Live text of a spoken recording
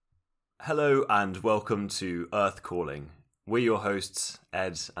Hello and welcome to Earth Calling. We're your hosts,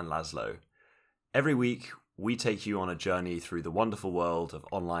 Ed and Laszlo. Every week, we take you on a journey through the wonderful world of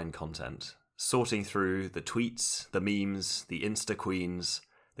online content, sorting through the tweets, the memes, the Insta queens,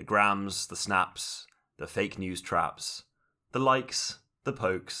 the grams, the snaps, the fake news traps, the likes, the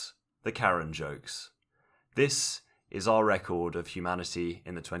pokes, the Karen jokes. This is our record of humanity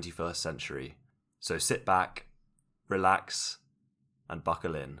in the 21st century. So sit back, relax, and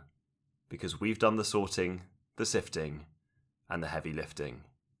buckle in. Because we've done the sorting, the sifting, and the heavy lifting.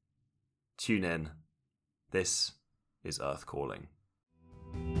 Tune in. This is Earth Calling.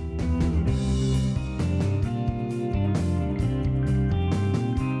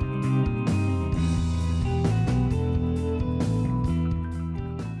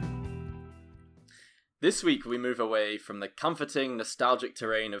 This week we move away from the comforting, nostalgic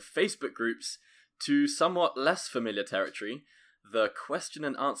terrain of Facebook groups to somewhat less familiar territory, the question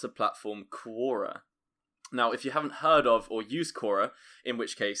and answer platform Quora. Now, if you haven't heard of or used Quora, in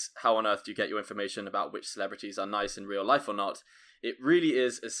which case, how on earth do you get your information about which celebrities are nice in real life or not? It really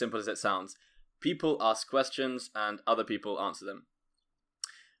is as simple as it sounds. People ask questions and other people answer them.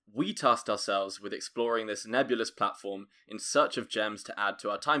 We tasked ourselves with exploring this nebulous platform in search of gems to add to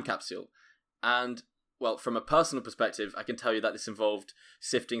our time capsule. And well, from a personal perspective, I can tell you that this involved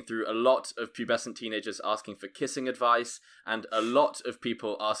sifting through a lot of pubescent teenagers asking for kissing advice, and a lot of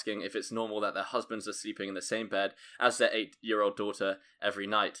people asking if it's normal that their husbands are sleeping in the same bed as their 8-year-old daughter every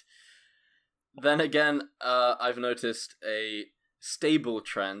night. Then again, I've noticed a stable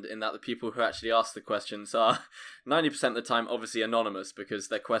trend in that the people who actually ask the questions are 90% of the time obviously anonymous, because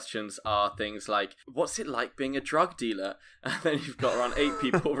their questions are things like, what's it like being a drug dealer? And then you've got around 8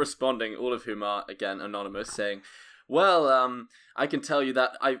 people responding, all of whom are, again, anonymous, saying, well, I can tell you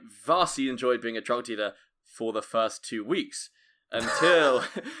that I vastly enjoyed being a drug dealer for the first 2 weeks until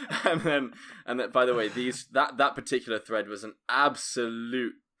and then by the way, that particular thread was an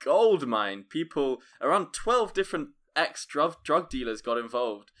absolute goldmine. People, around 12 different ex-drug dealers got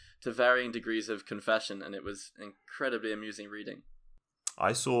involved to varying degrees of confession, and it was incredibly amusing reading.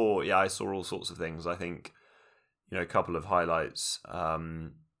 I saw all sorts of things. I think, a couple of highlights.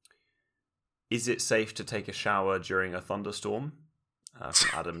 Is it safe to take a shower during a thunderstorm? From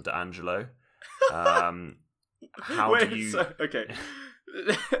Adam D'Angelo. Okay.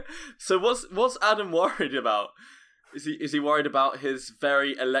 So what's Adam worried about? Is he worried about his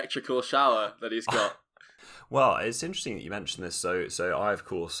very electrical shower that he's got? Well, it's interesting that you mentioned this. So I, of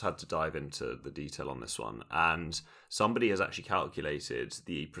course, had to dive into the detail on this one. And somebody has actually calculated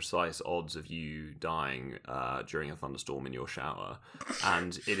the precise odds of you dying during a thunderstorm in your shower.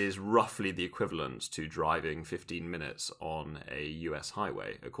 And it is roughly the equivalent to driving 15 minutes on a US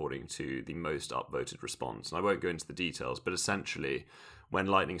highway, according to the most upvoted response. And I won't go into the details, but essentially, when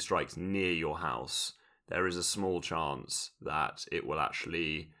lightning strikes near your house, there is a small chance that it will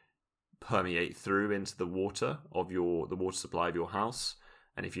actually permeate through into the water supply of your house,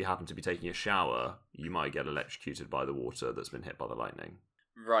 and if you happen to be taking a shower, you might get electrocuted by the water that's been hit by the lightning.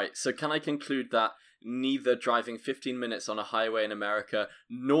 Right, so can I conclude that neither driving 15 minutes on a highway in America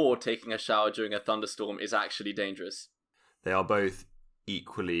nor taking a shower during a thunderstorm is actually dangerous? They are both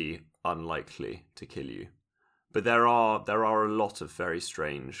equally unlikely to kill you. But there are a lot of very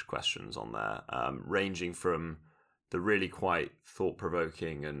strange questions on there, ranging from the really quite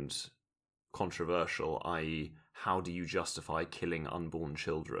thought-provoking and controversial, i.e., how do you justify killing unborn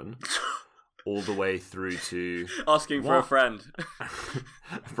children, all the way through to asking for a friend.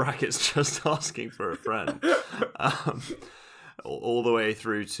 Brackets, just asking for a friend. All the way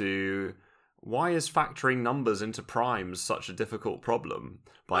through to why is factoring numbers into primes such a difficult problem,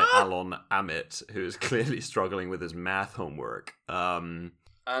 by Alon Amit, who is clearly struggling with his math homework. And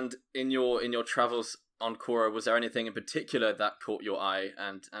in your travels on Quora, was there anything in particular that caught your eye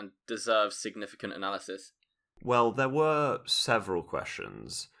and deserves significant analysis? Well, there were several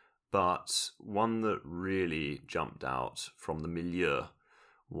questions, but one that really jumped out from the milieu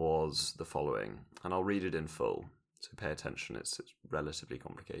was the following, and I'll read it in full, so pay attention, it's relatively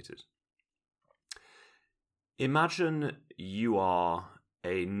complicated. Imagine you are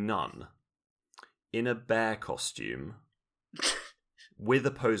a nun in a bear costume with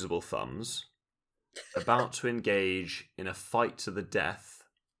opposable thumbs, about to engage in a fight to the death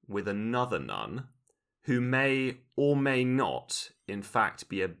with another nun who may or may not, in fact,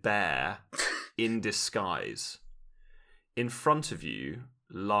 be a bear in disguise. In front of you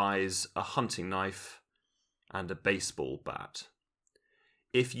lies a hunting knife and a baseball bat.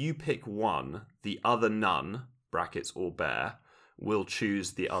 If you pick one, the other nun, brackets or bear, will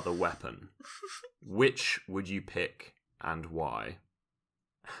choose the other weapon. Which would you pick and why?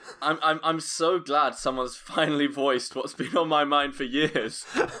 I'm so glad someone's finally voiced what's been on my mind for years.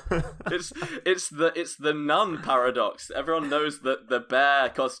 It's the nun paradox. Everyone knows the bear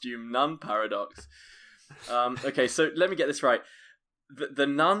costume nun paradox. Okay, so let me get this right. The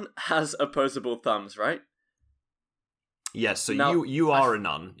nun has opposable thumbs, right? Yes, so Now, you are a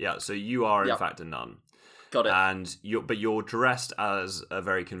nun. Yeah, so you are in fact a nun. Got it. And you're dressed as a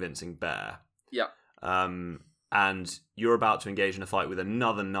very convincing bear. Yeah. And you're about to engage in a fight with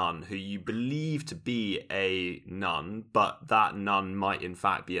another nun who you believe to be a nun, but that nun might in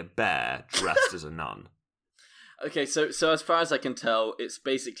fact be a bear dressed as a nun. Okay, so as far as I can tell, it's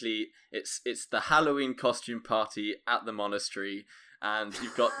basically it's the Halloween costume party at the monastery, and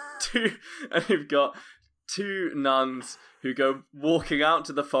you've got two nuns who go walking out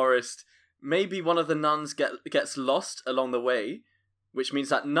to the forest. Maybe one of the nuns gets lost along the way, which means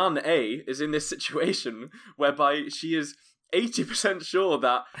that nun A is in this situation whereby she is 80% sure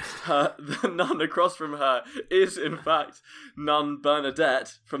that the nun across from her is in fact Nun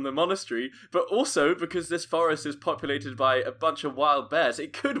Bernadette from the monastery, but also because this forest is populated by a bunch of wild bears,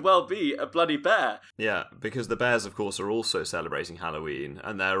 it could well be a bloody bear. Yeah, because the bears, of course, are also celebrating Halloween,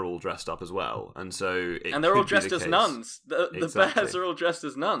 and they're all dressed up as well, and so and they're all dressed as nuns. The bears are all dressed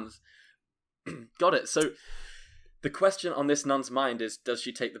as nuns. Got it. So the question on this nun's mind is, does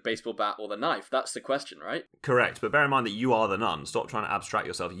she take the baseball bat or the knife? That's the question, right? Correct, but bear in mind that you are the nun. Stop trying to abstract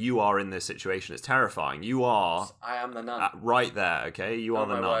yourself. You are in this situation. It's terrifying. You are... I am the nun. Right there, okay? You are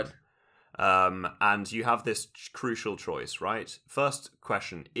the nun. Word. And you have this crucial choice, right? First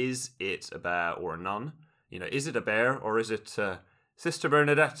question, is it a bear or a nun? You know, is it a bear or is it Sister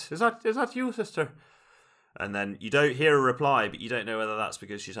Bernadette? Is that you, sister? And then you don't hear a reply, but you don't know whether that's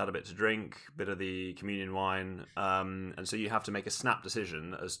because she's had a bit to drink, a bit of the communion wine, and so you have to make a snap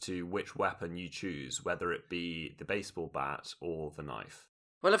decision as to which weapon you choose, whether it be the baseball bat or the knife.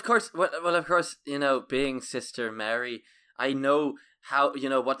 Well, of course, you know, being Sister Mary, I know how, you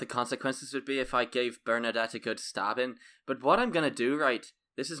know, what the consequences would be if I gave Bernadette a good stabbing. But what I'm going to do, right,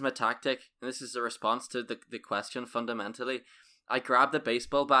 this is my tactic, and this is a response to the question fundamentally. I grab the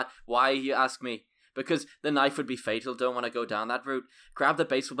baseball bat. Why, you ask me? Because the knife would be fatal, don't want to go down that route. Grab the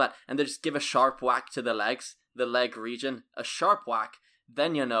baseball bat and then just give a sharp whack to the legs, the leg region. A sharp whack.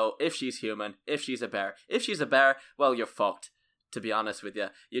 Then you know if she's human, if she's a bear. If she's a bear, well, you're fucked. To be honest with you.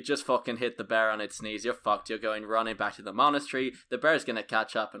 You just fucking hit the bear on its knees. You're fucked. You're going running back to the monastery. The bear's going to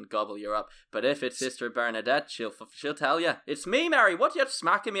catch up and gobble you up. But if it's Sister Bernadette, she'll tell you. It's me, Mary. What are you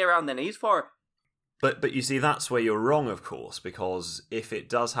smacking me around the knees for? But you see, that's where you're wrong, of course, because if it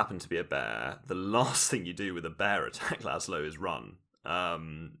does happen to be a bear, the last thing you do with a bear attack, Laszlo, is run.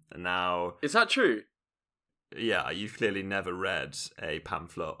 Now... Is that true? Yeah, you've clearly never read a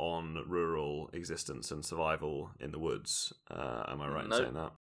pamphlet on rural existence and survival in the woods. Am I right in saying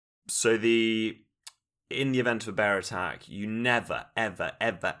that? So in the event of a bear attack, you never, ever,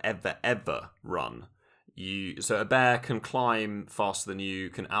 ever, ever, ever run. So a bear can climb faster than you,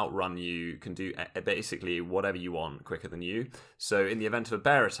 can outrun you, can do basically whatever you want quicker than you. So in the event of a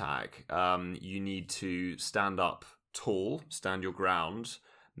bear attack, you need to stand up tall, stand your ground,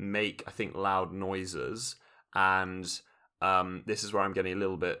 make, I think, loud noises. And this is where I'm getting a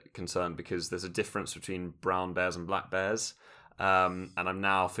little bit concerned because there's a difference between brown bears and black bears. And I'm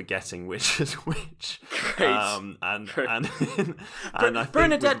now forgetting which is which. Great. And I think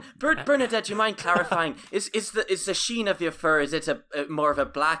Bernadette, Bernadette, do you mind clarifying? Is the sheen of your fur, is it a more of a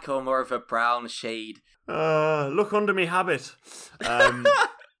black or more of a brown shade? Look under me habit.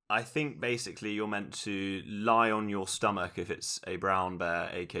 I think basically you're meant to lie on your stomach if it's a brown bear,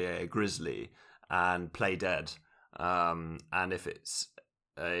 aka a grizzly, and play dead. And if it's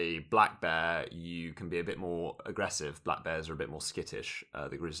a black bear, you can be a bit more aggressive. Black bears are a bit more skittish.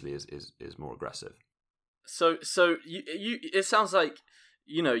 The grizzly is more aggressive. So you it sounds like,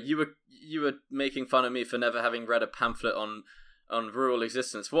 you know, you were making fun of me for never having read a pamphlet on rural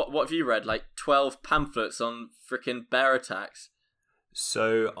existence. What have you read? Like 12 pamphlets on freaking bear attacks?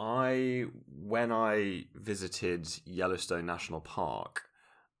 So when I visited Yellowstone National Park,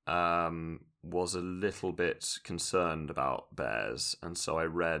 was a little bit concerned about bears, and so I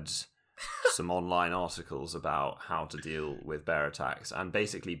read some online articles about how to deal with bear attacks, and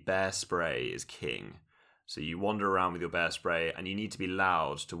basically bear spray is king. So you wander around with your bear spray, and you need to be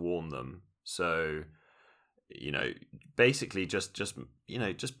loud to warn them. So, you know, basically just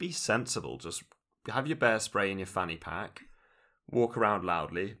be sensible. Just have your bear spray in your fanny pack, walk around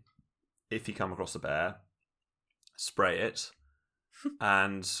loudly. If you come across a bear, spray it,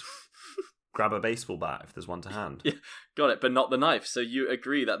 and grab a baseball bat if there's one to hand. Yeah, got it, but not the knife. So you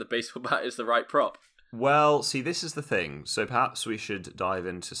agree that the baseball bat is the right prop? Well, see, this is the thing. So perhaps we should dive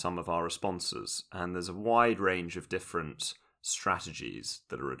into some of our responses. And there's a wide range of different strategies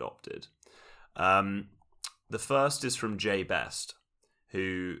that are adopted. The first is from Jay Best,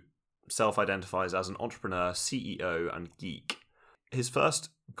 who self-identifies as an entrepreneur, CEO, and geek. His first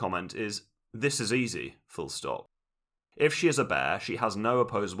comment is, "This is easy, full stop. If she is a bear, she has no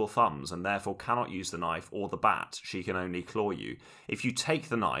opposable thumbs and therefore cannot use the knife or the bat. She can only claw you. If you take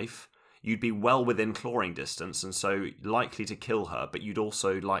the knife, you'd be well within clawing distance and so likely to kill her, but you'd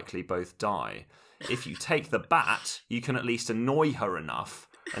also likely both die. If you take the bat, you can at least annoy her enough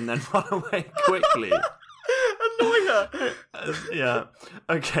and then run away quickly." Annoy her! Yeah.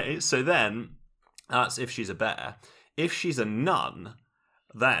 Okay, so then, that's if she's a bear. If she's a nun,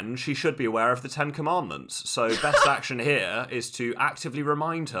 then she should be aware of the Ten Commandments. So best action here is to actively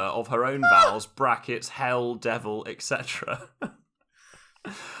remind her of her own vows, brackets, hell, devil, etc.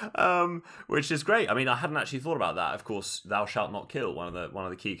 Which is great. I mean, I hadn't actually thought about that. Of course, thou shalt not kill, one of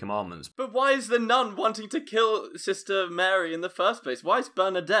the key commandments. But why is the nun wanting to kill Sister Mary in the first place? Why is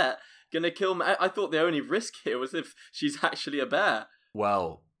Bernadette going to kill Mary? I thought the only risk here was if she's actually a bear.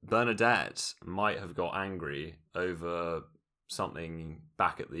 Well, Bernadette might have got angry over something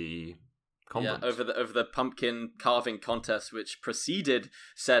back at the convent. Yeah, over the pumpkin carving contest, which preceded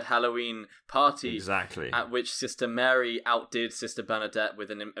said Halloween party. Exactly. At which Sister Mary outdid Sister Bernadette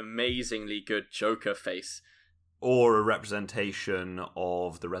with an amazingly good Joker face. Or a representation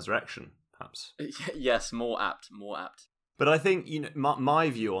of the resurrection, perhaps. Yes, more apt. But I think, my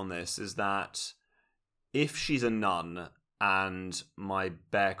view on this is that if she's a nun and my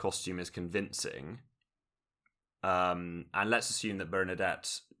bear costume is convincing, and let's assume that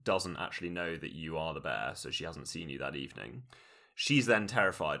Bernadette doesn't actually know that you are the bear, so she hasn't seen you that evening, she's then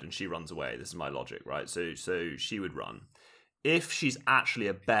terrified and she runs away. This is my logic, right? So she would run. If she's actually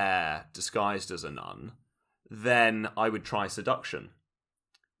a bear disguised as a nun, then I would try seduction.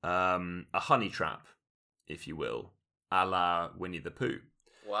 A honey trap, if you will, a la Winnie the Pooh.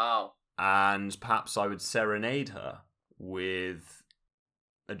 Wow. And perhaps I would serenade her with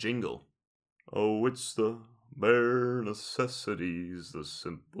a jingle. Oh, it's the bare necessities, the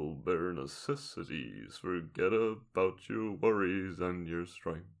simple bare necessities. Forget about your worries and your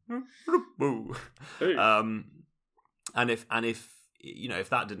strife. Hey. And if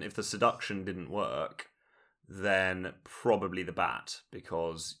if the seduction didn't work, then probably the bat,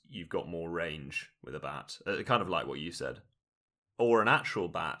 because you've got more range with a bat. Kind of like what you said. Or an actual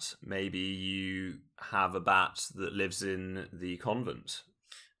bat. Maybe you have a bat that lives in the convent.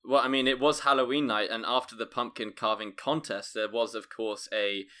 Well, I mean, it was Halloween night, and after the pumpkin carving contest, there was, of course,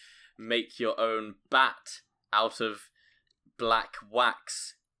 a make your own bat out of black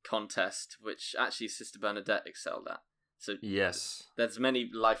wax contest, which actually Sister Bernadette excelled at. So yes, there's many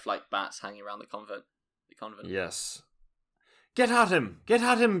lifelike bats hanging around the convent. Yes. Get at him,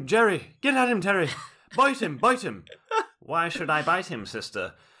 Jerry. Get at him, Terry. Bite him. Why should I bite him,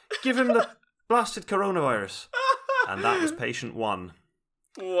 sister? Give him the blasted coronavirus. And that was patient one.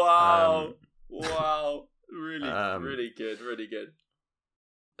 Wow. Really good.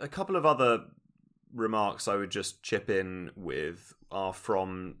 A couple of other remarks I would just chip in with are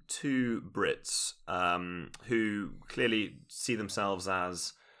from two Brits who clearly see themselves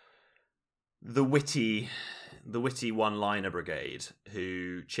as the witty one-liner brigade,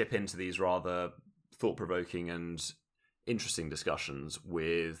 who chip into these rather thought-provoking and interesting discussions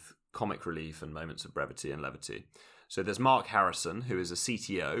with comic relief and moments of brevity and levity. So there's Mark Harrison, who is a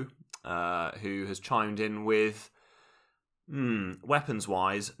CTO, who has chimed in with,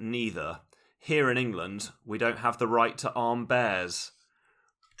 weapons-wise, neither. Here in England, we don't have the right to arm bears.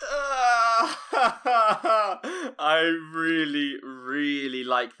 I really, really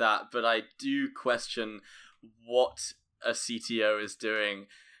like that, but I do question what a CTO is doing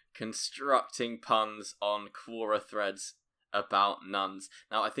constructing puns on Quora threads about nuns.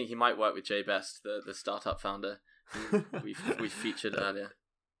 Now, I think he might work with Jay Best, the startup founder who we featured earlier.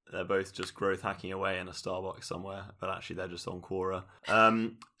 They're both just growth hacking away in a Starbucks somewhere, but actually they're just on Quora.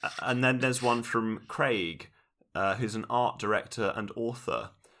 And then there's one from Craig, who's an art director and author,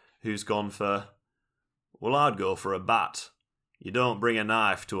 who's gone for, well, I'd go for a bat. You don't bring a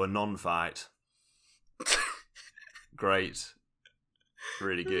knife to a non-fight. Great.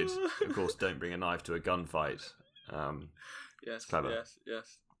 Really good. Of course, don't bring a knife to a gunfight. Yes, clever.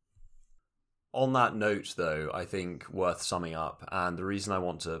 Yes. On that note, though, I think worth summing up, and the reason I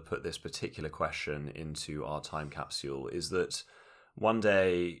want to put this particular question into our time capsule is that one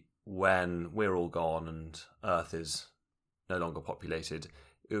day when we're all gone and Earth is no longer populated,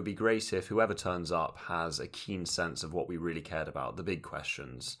 it would be great if whoever turns up has a keen sense of what we really cared about, the big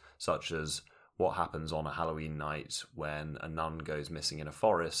questions, such as what happens on a Halloween night when a nun goes missing in a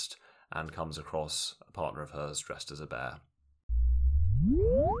forest and comes across a partner of hers dressed as a bear.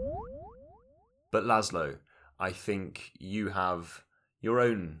 But Laszlo, I think you have your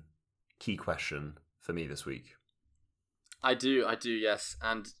own key question for me this week. I do, yes.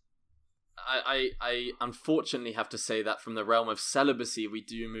 And I unfortunately have to say that from the realm of celibacy, we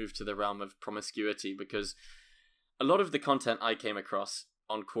do move to the realm of promiscuity, because a lot of the content I came across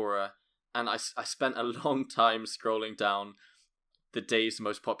on Quora, and I spent a long time scrolling down the day's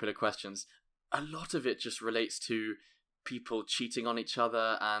most popular questions, a lot of it just relates to people cheating on each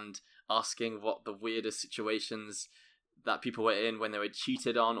other and asking what the weirdest situations that people were in when they were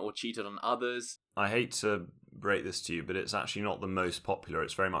cheated on or cheated on others. I hate to break this to you, but it's actually not the most popular.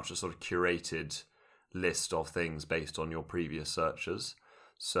 It's very much a sort of curated list of things based on your previous searches.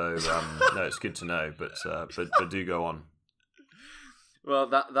 So no, it's good to know, but do go on. Well,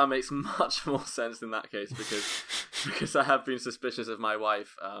 that makes much more sense in that case, because I have been suspicious of my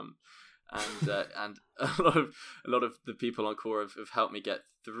wife, and a lot of the people on Quora have helped me get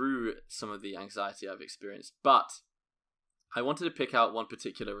through some of the anxiety I've experienced. But I wanted to pick out one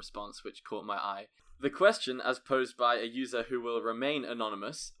particular response which caught my eye. The question, as posed by a user who will remain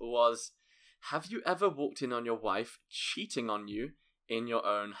anonymous, was, have you ever walked in on your wife cheating on you in your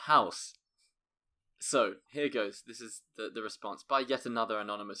own house? So, here goes. This is the response by yet another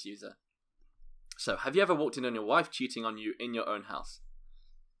anonymous user. So, have you ever walked in on your wife cheating on you in your own house?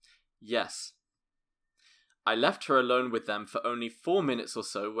 Yes. I left her alone with them for only 4 minutes or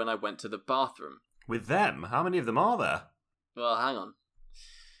so when I went to the bathroom. With them? How many of them are there? Well, hang on.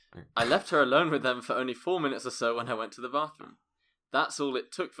 I left her alone with them for only 4 minutes or so when I went to the bathroom. That's all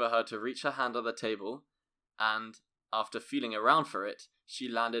it took for her to reach her hand on the table, and, after feeling around for it, she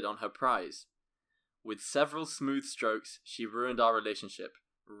landed on her prize. With several smooth strokes, she ruined our relationship,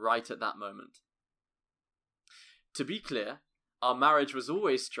 right at that moment. To be clear, our marriage was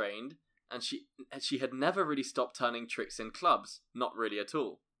always strained, and she had never really stopped turning tricks in clubs, not really at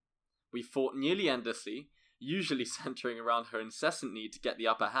all. We fought nearly endlessly, usually centering around her incessant need to get the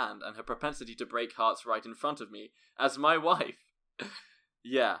upper hand and her propensity to break hearts right in front of me, as my wife.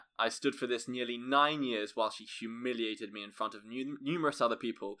 Yeah, I stood for this nearly 9 years while she humiliated me in front of numerous other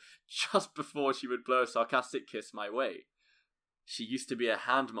people just before she would blow a sarcastic kiss my way. She used to be a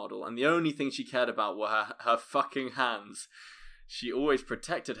hand model, and the only thing she cared about were her fucking hands. She always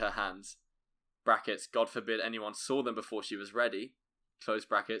protected her hands. Brackets, God forbid anyone saw them before she was ready. Close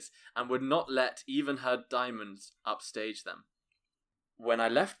brackets, and would not let even her diamonds upstage them. When I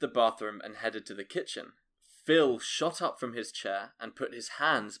left the bathroom and headed to the kitchen, Phil shot up from his chair and put his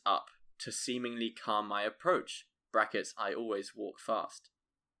hands up to seemingly calm my approach. Brackets, I always walk fast.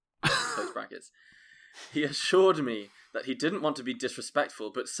 Close brackets. He assured me that he didn't want to be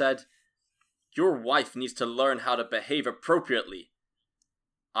disrespectful, but said, "Your wife needs to learn how to behave appropriately."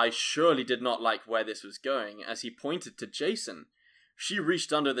 I surely did not like where this was going, as he pointed to Jason. She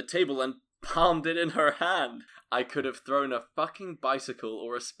reached under the table and palmed it in her hand. I could have thrown a fucking bicycle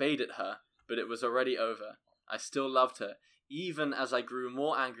or a spade at her, but it was already over. I still loved her, even as I grew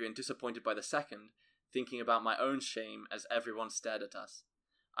more angry and disappointed by the second, thinking about my own shame as everyone stared at us.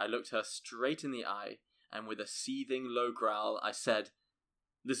 I looked her straight in the eye, and with a seething low growl, I said,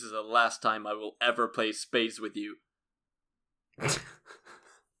 "This is the last time I will ever play spades with you."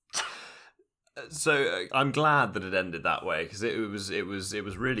 So I'm glad that it ended that way, because it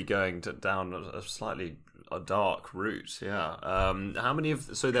was really going down a slightly dark route. Yeah. How many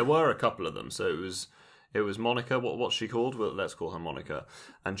of? So there were a couple of them. So it was Monica. What's she called? Well, let's call her Monica,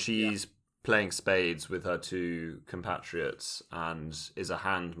 and she's playing spades with her two compatriots and is a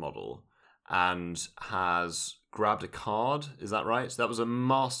hand model and has grabbed a card. Is that right? So that was a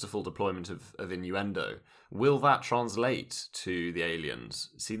masterful deployment of innuendo. Will that translate to the aliens?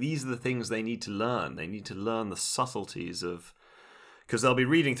 See, these are the things they need to learn. They need to learn the subtleties of... Because they'll be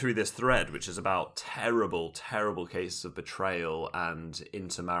reading through this thread, which is about terrible, terrible cases of betrayal and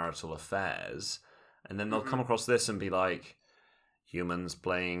intermarital affairs. And then they'll come across this and be like, humans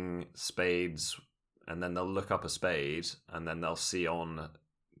playing spades, and then they'll look up a spade, and then they'll see on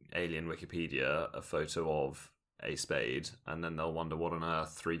Alien Wikipedia a photo of a spade, and then they'll wonder what on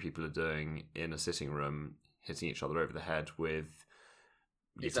earth three people are doing in a sitting room, hitting each other over the head with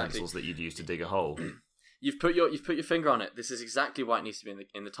utensils that you'd use to dig a hole. You've put your finger on it. This is exactly why it needs to be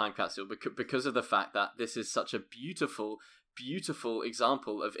in the time capsule, because of the fact that this is such a beautiful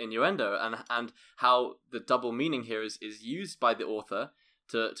example of innuendo, and how the double meaning here is used by the author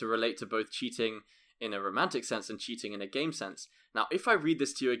to relate to both cheating in a romantic sense and cheating in a game sense. Now, if I read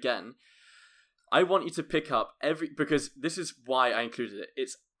this to you again, I want you to pick up because this is why I included it.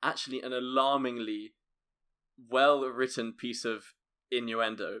 It's actually an alarmingly well-written piece of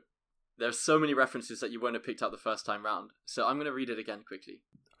innuendo. There's so many references that you won't have picked up the first time round. So I'm going to read it again quickly.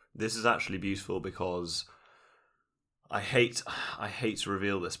 This is actually beautiful because I hate to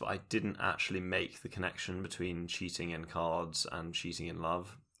reveal this, but I didn't actually make the connection between cheating in cards and cheating in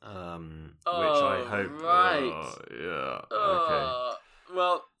love. Which I hope. Right. Okay.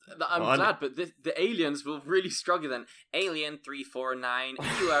 Well, I'm glad, but the aliens will really struggle then. Alien 349,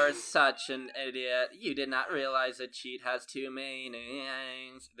 you are such an idiot. You did not realize a cheat has two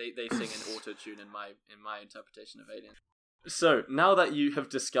meanings. They sing in auto-tune in my interpretation of Alien. So, now that you have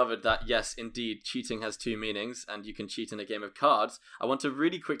discovered that, yes, indeed, cheating has two meanings, and you can cheat in a game of cards, I want to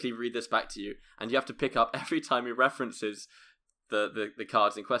really quickly read this back to you, and you have to pick up every time he references the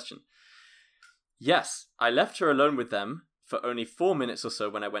cards in question. Yes, I left her alone with them for only 4 minutes or so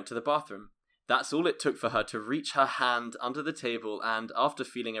when I went to the bathroom. That's all it took for her to reach her hand under the table, and after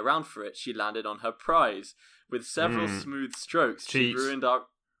feeling around for it, she landed on her prize. With several smooth strokes, she ruined our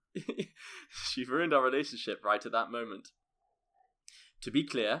relationship right at that moment. To be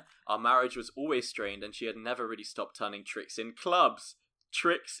clear, our marriage was always strained, and she had never really stopped turning tricks in clubs.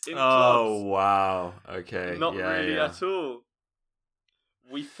 Tricks in clubs. Oh, wow. Okay. Not really at all.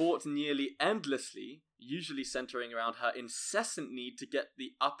 We fought nearly endlessly, usually centering around her incessant need to get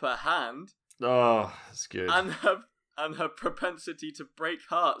the upper hand. Oh, that's good. And her propensity to break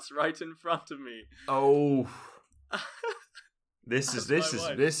hearts right in front of me. Oh. This is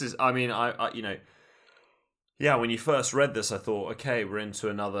I mean, I you know, yeah, when you first read this, I thought, okay, we're into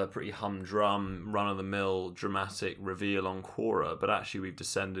another pretty humdrum, run-of-the-mill dramatic reveal on Quora, but actually we've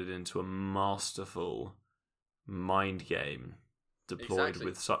descended into a masterful mind game deployed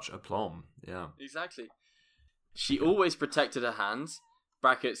with such aplomb. Yeah. Exactly. She always protected her hands,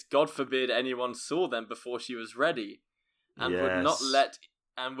 brackets, God forbid anyone saw them before she was ready, and would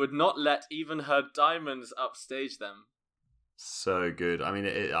not let even her diamonds upstage them. So good. I mean,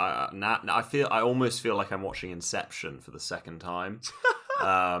 I almost feel like I'm watching Inception for the second time.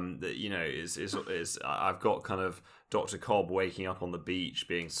 That, you know, is I've got kind of Dr. Cobb waking up on the beach,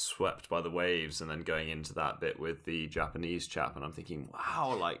 being swept by the waves, and then going into that bit with the Japanese chap, and I'm thinking,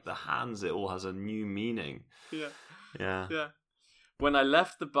 wow, like the hands, it all has a new meaning. Yeah. When I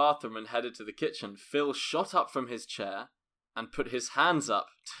left the bathroom and headed to the kitchen, Phil shot up from his chair and put his hands up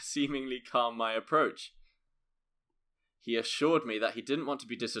to seemingly calm my approach. He assured me that he didn't want to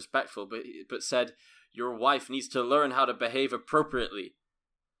be disrespectful, but said, "Your wife needs to learn how to behave appropriately."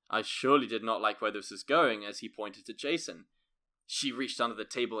 I surely did not like where this was going, as he pointed to Jason. She reached under the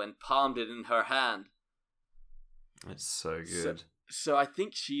table and palmed it in her hand. It's so good. So I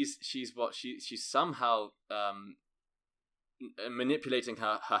think she's somehow manipulating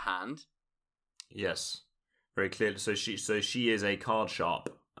her hand. Yes, very clearly. So she is a card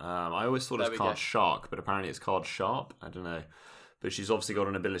sharp. I always thought it was card shark, but apparently it's card sharp. I don't know. But she's obviously got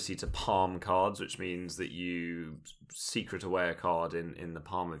an ability to palm cards, which means that you secret away a card in the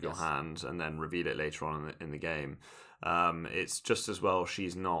palm of your hand and then reveal it later on in the game. It's just as well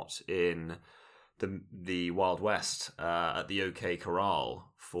she's not in the Wild West at the OK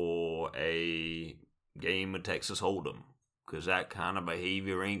Corral for a game of Texas Hold'em, because that kind of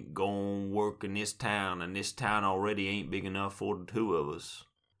behavior ain't gonna work in this town, and this town already ain't big enough for the two of us.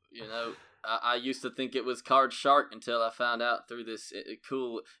 You know, I used to think it was Card Shark until I found out through this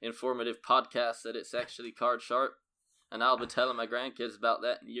cool, informative podcast that it's actually Card Shark, and I'll be telling my grandkids about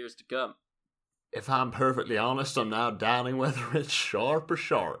that in years to come. If I'm perfectly honest, I'm now doubting whether it's sharp or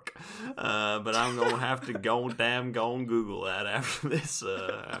shark, but I'm gonna have to go Google that after this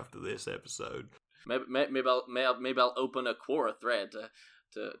episode. Maybe I'll open a Quora thread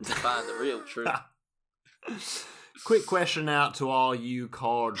to find the real truth. Quick question out to all you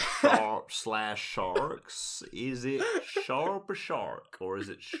card sharp/sharks. Is it sharp or shark, or is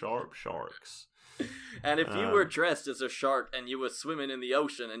it sharp sharks? And if you were dressed as a shark and you were swimming in the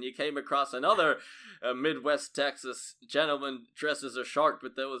ocean and you came across another Midwest Texas gentleman dressed as a shark,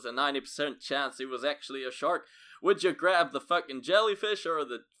 but there was a 90% chance he was actually a shark, would you grab the fucking jellyfish or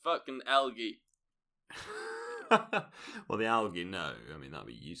the fucking algae? Well, the algae, no. I mean, that'd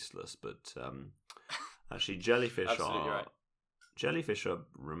be useless, but actually, jellyfish are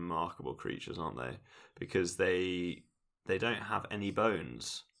remarkable creatures, aren't they? Because they don't have any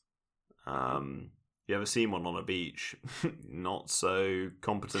bones. You ever seen one on a beach? Not so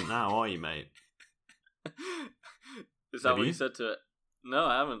competent now, are you, mate? Is that what you said to it? No,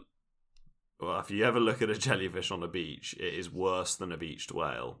 I haven't. Well, if you ever look at a jellyfish on a beach, it is worse than a beached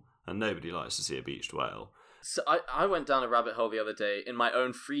whale, and nobody likes to see a beached whale. So I went down a rabbit hole the other day in my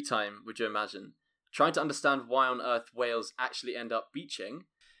own free time, would you imagine, trying to understand why on earth whales actually end up beaching.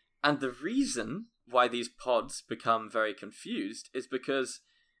 And the reason why these pods become very confused is because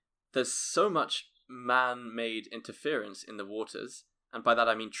there's so much man-made interference in the waters, and by that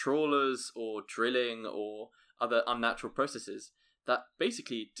I mean trawlers or drilling or other unnatural processes that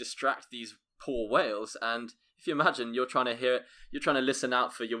basically distract these poor whales. And if you imagine you're trying to listen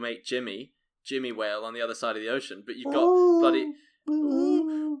out for your mate Jimmy whale on the other side of the ocean, but you've got bloody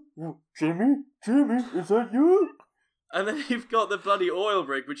Jimmy, is that you? and then you've got the bloody oil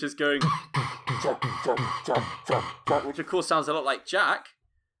rig which is going which of course sounds a lot like Jack,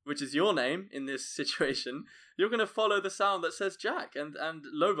 which is your name in this situation. You're going to follow the sound that says Jack, and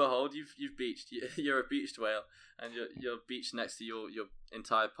lo and behold, you've beached. You're a beached whale, and you're beached next to your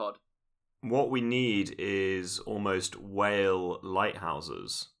entire pod. What we need is almost whale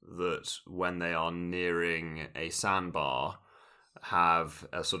lighthouses that, when they are nearing a sandbar, have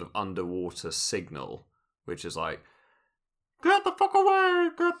a sort of underwater signal, which is like, "Get the fuck away!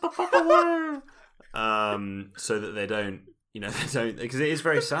 Get the fuck away!" So that they don't, because it is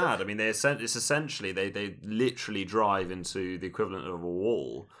very sad. I mean, it's essentially they literally drive into the equivalent of a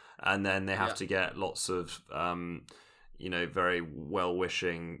wall, and then they have to get lots of very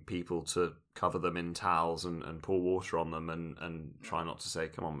well-wishing people to cover them in towels and pour water on them and try not to say,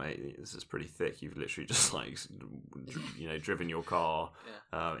 "Come on, mate, this is pretty thick. You've literally just driven your car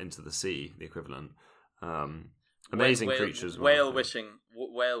into the sea," the equivalent. Amazing creatures. Whale wishing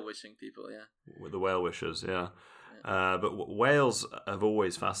people, yeah. The whale wishers, yeah. But whales have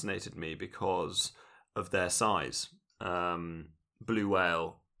always fascinated me because of their size. Blue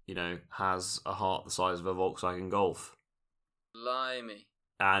whale, has a heart the size of a Volkswagen Golf. Blimey.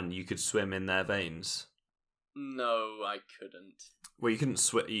 And you could swim in their veins. No, I couldn't. Well, you couldn't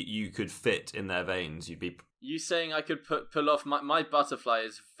swim. You could fit in their veins. You'd be. You saying I could pull off my butterfly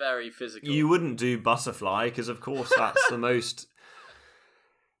is very physical. You wouldn't do butterfly because, of course, that's the most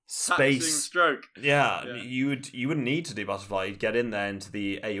space stroke. Yeah, you wouldn't need to do butterfly. You'd get in there into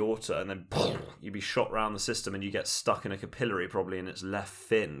the aorta, and then you'd be shot around the system, and you get stuck in a capillary, probably in its left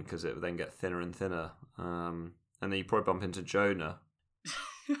fin, because it would then get thinner and thinner. And then you probably bump into Jonah.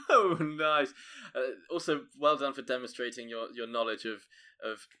 Oh, nice. Also, well done for demonstrating your knowledge of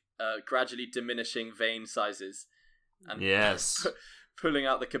gradually diminishing vein sizes. And yes. Pulling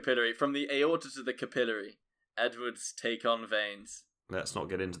out the capillary. From the aorta to the capillary. Edward's take on veins. Let's not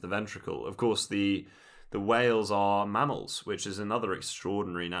get into the ventricle. Of course, the whales are mammals, which is another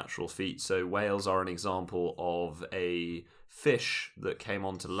extraordinary natural feat. So whales are an example of a fish that came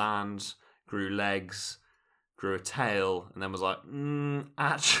onto land, grew legs, grew a tail, and then was like,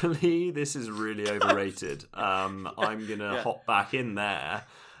 actually, this is really overrated. I'm going to hop back in there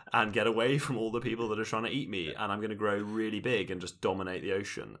and get away from all the people that are trying to eat me, and I'm going to grow really big and just dominate the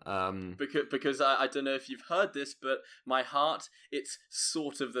ocean. Because I don't know if you've heard this, but my heart, it's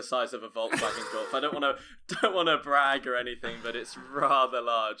sort of the size of a Volkswagen Golf. I don't want to brag or anything, but it's rather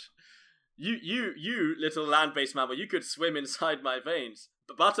large. You little land-based mammal, you could swim inside my veins.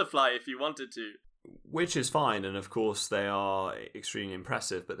 But butterfly if you wanted to. Which is fine, and of course they are extremely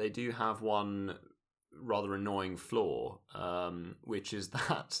impressive, but they do have one rather annoying flaw, which is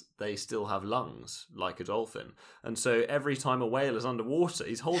that they still have lungs, like a dolphin. And so every time a whale is underwater,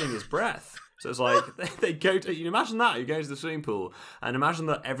 he's holding his breath. So it's like, they go to, you imagine that, you go to the swimming pool, and imagine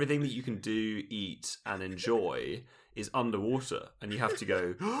that everything that you can do, eat, and enjoy is underwater, and you have to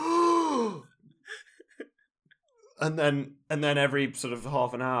go, and then every sort of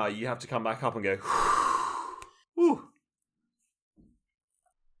half an hour, you have to come back up and go, whew.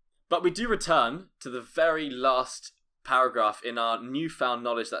 But we do return to the very last paragraph in our newfound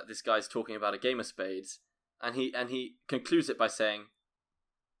knowledge that this guy's talking about a game of spades, and he concludes it by saying,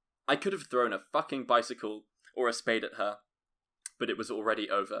 "I could have thrown a fucking bicycle or a spade at her, but it was already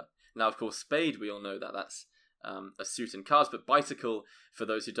over." Now, of course, spade, we all know that's a suit in cards, but bicycle, for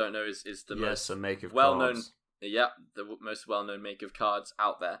those who don't know, is the most a make of well-known, cards. The most well-known make of cards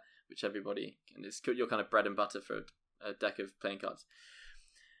out there, which everybody can. It's your kind of bread and butter for a deck of playing cards.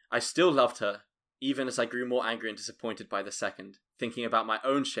 I still loved her, even as I grew more angry and disappointed by the second, thinking about my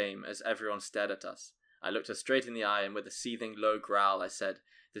own shame as everyone stared at us. I looked her straight in the eye, and with a seething low growl, I said,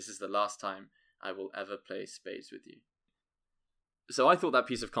 "This is the last time I will ever play spades with you." So I thought that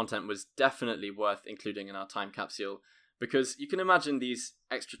piece of content was definitely worth including in our time capsule, because you can imagine these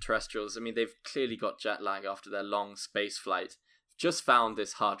extraterrestrials, I mean, they've clearly got jet lag after their long space flight, just found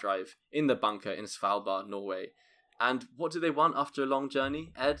this hard drive in the bunker in Svalbard, Norway. And what do they want after a long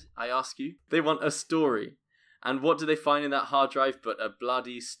journey, Ed, I ask you? They want a story. And what do they find in that hard drive but a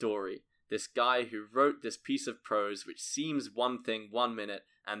bloody story? This guy who wrote this piece of prose which seems one thing 1 minute,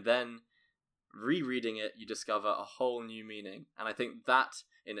 and then rereading it, you discover a whole new meaning. And I think that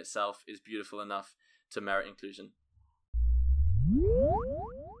in itself is beautiful enough to merit inclusion.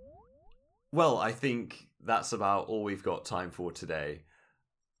 Well, I think that's about all we've got time for today.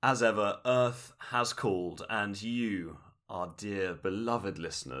 As ever, Earth has called, and you, our dear beloved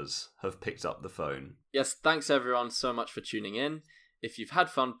listeners, have picked up the phone. Yes, thanks everyone so much for tuning in. If you've had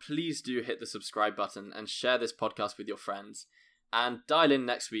fun, please do hit the subscribe button and share this podcast with your friends. And dial in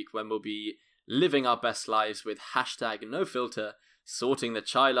next week when we'll be living our best lives with #NoFilter, sorting the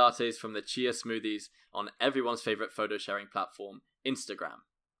chai lattes from the chia smoothies on everyone's favourite photo sharing platform, Instagram.